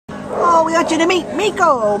Oh, we want you to meet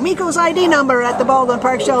Miko. Miko's ID number at the Baldwin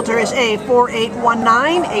Park Shelter is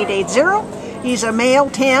A4819880. He's a male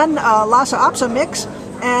tan Lhasa Apso mix,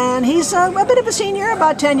 and he's a bit of a senior,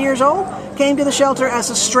 about 10 years old. Came to the shelter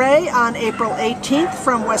as a stray on April 18th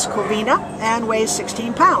from West Covina and weighs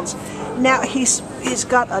 16 pounds. Now he's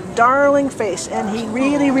got a darling face, and he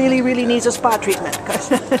really needs a spa treatment,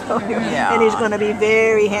 and he's going to be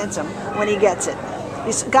very handsome when he gets it.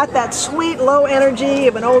 He's got that sweet low energy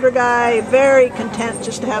of an older guy, very content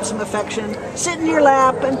just to have some affection, sit in your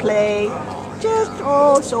lap and play. Just,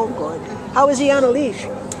 oh, so good. How is he on a leash?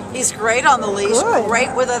 He's great on the leash, Good.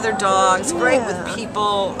 Great with other dogs, great Yeah. with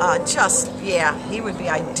people. He would be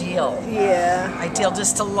ideal. Yeah. Ideal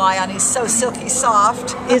just to lie on. He's so silky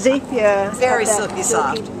soft. Is he? Yeah. Very Got silky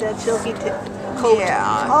soft. That silky coat.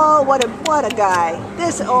 Yeah. Oh, what a guy.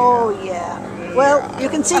 Oh, yeah. Well, you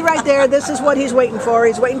can see right there, this is what he's waiting for.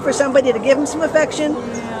 He's waiting for somebody to give him some affection,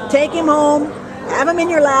 take him home, have him in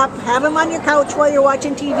your lap, have him on your couch while you're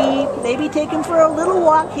watching TV, maybe take him for a little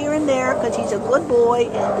walk here and there, because he's a good boy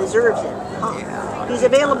and deserves it. Yeah, he's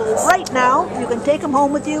available right now. You can take him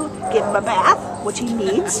home with you, give him a bath, which he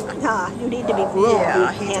needs. You need to be groomed,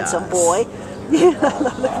 Yeah, you he handsome does. boy. Yeah, I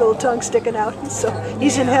love that little tongue sticking out. So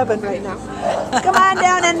he's in heaven right now. Come on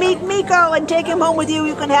down and meet Miko and take him home with you.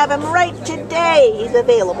 You can have him right today. He's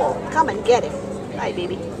available. Come and get him. Bye,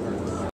 baby.